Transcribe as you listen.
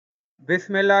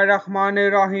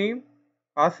Bismillahirrahmanirrahim.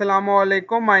 Assalamu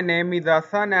alaikum. My name is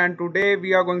Hassan and today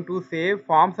we are going to save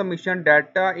form submission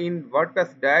data in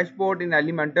WordPress dashboard in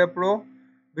Elementor Pro.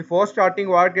 Before starting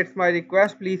work, it's my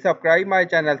request, please subscribe my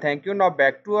channel. Thank you. Now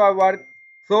back to our work.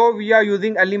 So we are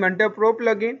using Elementor Pro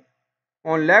plugin.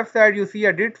 On left side you see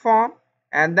edit form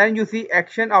and then you see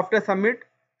action after submit.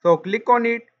 So click on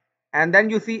it and then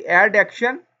you see add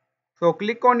action. So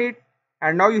click on it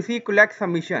and now you see collect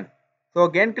submission. So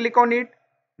again click on it.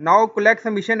 Now collect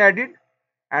submission edit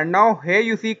and now here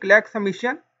you see collect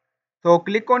submission. So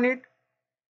click on it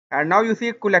and now you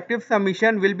see collective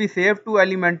submission will be saved to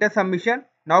Elementor submission.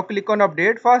 Now click on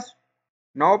update first.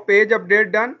 Now page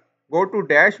update done. Go to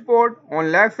dashboard. On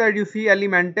left side you see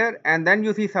Elementor and then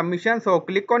you see submission. So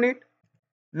click on it.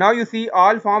 Now you see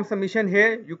all form submission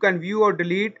here. You can view or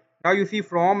delete. Now you see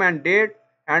from and date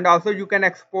and also you can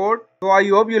export. So I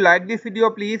hope you like this video.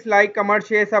 Please like, comment,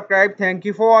 share, subscribe. Thank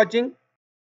you for watching.